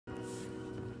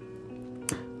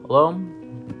Hello,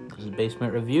 this is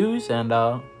Basement Reviews, and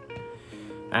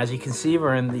as you can see,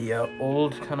 we're in the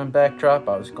old kind of backdrop.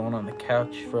 I was going on the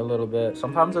couch for a little bit.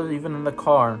 Sometimes I was even in the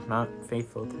car, not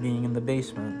faithful to being in the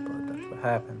basement, but that's what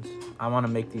happens. I want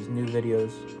to make these new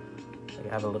videos that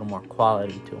have a little more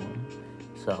quality to them,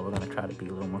 so we're going to try to be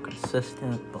a little more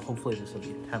consistent, but hopefully this will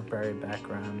be a temporary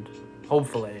background.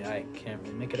 Hopefully, I can't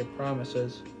really make any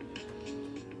promises.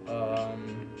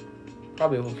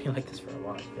 Probably will be like this for a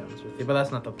while, to be honest with you, but that's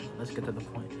not the point. Let's get to the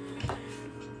point.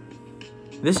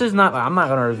 This is not, I'm not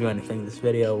going to review anything in this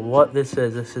video. What this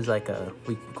is like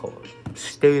we can call it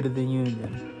State of the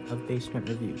Union of Basement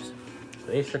Reviews.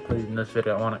 Basically, in this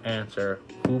video, I want to answer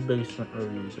who Basement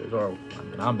Reviews is, or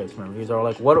I'm Basement Reviews, or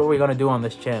like, what are we going to do on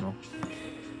this channel?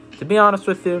 To be honest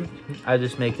with you, I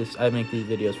make these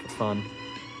videos for fun.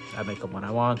 I make them when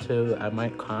I want to. I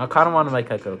kind of want to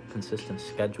make like a consistent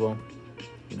schedule,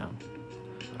 you know.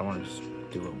 I don't want to just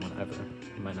do it whenever.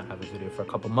 I might not have a video for a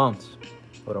couple months.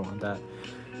 I don't want that.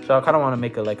 So I kind of want to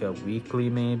make it like a weekly,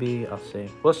 maybe. I'll see.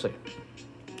 We'll see.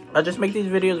 I just make these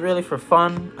videos really for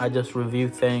fun. I just review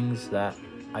things that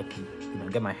I can,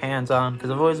 get my hands on.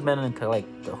 Because I've always been into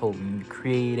like the whole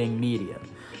creating media.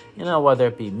 You know, whether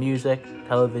it be music,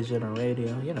 television, or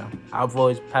radio. You know, I've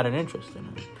always had an interest in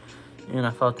it. And I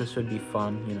thought this would be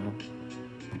fun,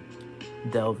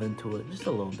 delve into it just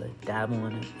a little bit, dabble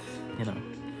in it,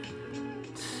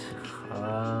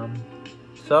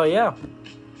 So yeah,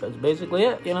 that's basically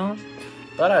it,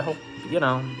 But I hope,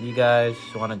 you guys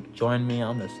want to join me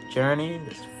on this journey,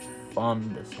 this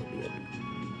fun,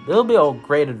 it'll be a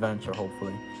great adventure,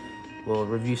 hopefully. We'll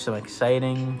review some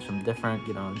exciting, some different,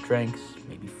 drinks,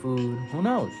 maybe food, who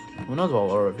knows what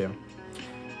we'll review.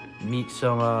 Meet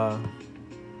some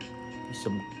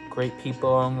great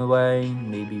people along the way,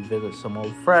 maybe visit some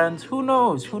old friends. Who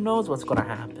knows what's gonna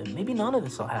happen? Maybe none of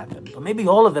this will happen, but maybe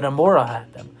all of it and more will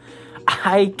happen.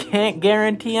 I can't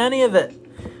guarantee any of it,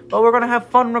 but we're gonna have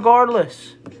fun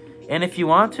regardless. And if you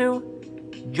want to,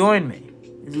 join me.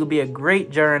 This will be a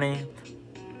great journey.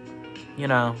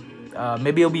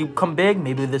 Maybe it'll become big.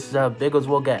 Maybe this is as big as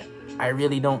we'll get. I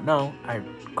really don't know.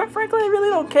 Quite frankly, I really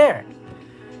don't care.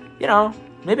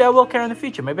 Maybe I will care in the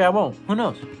future. Maybe I won't. Who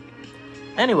knows?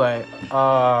 Anyway,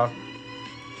 we're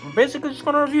basically just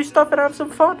gonna review stuff and have some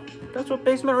fun. That's what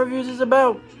Basement Reviews is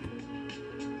about.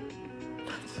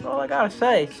 That's all I gotta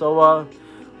say. So,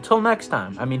 until next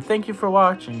time. Thank you for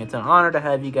watching. It's an honor to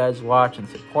have you guys watch and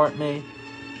support me.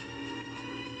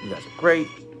 You guys are great.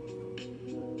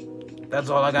 That's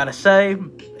all I gotta say.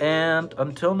 And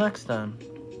until next time,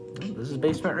 this is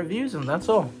Basement Reviews, and that's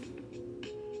all.